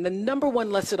The number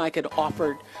one lesson I could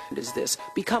offer is this: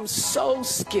 become so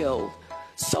skilled,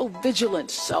 so vigilant,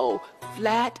 so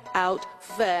flat out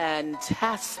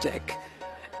fantastic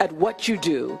at what you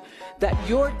do that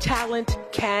your talent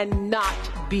cannot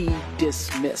be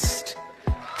dismissed.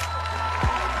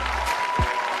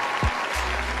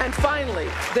 And finally,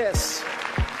 this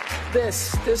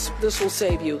will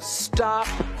save you. Stop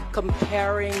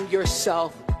comparing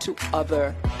yourself to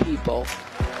other people.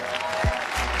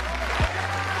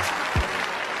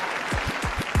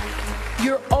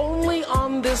 You're only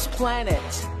on this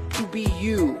planet to be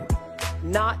you,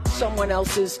 not someone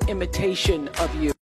else's imitation of you.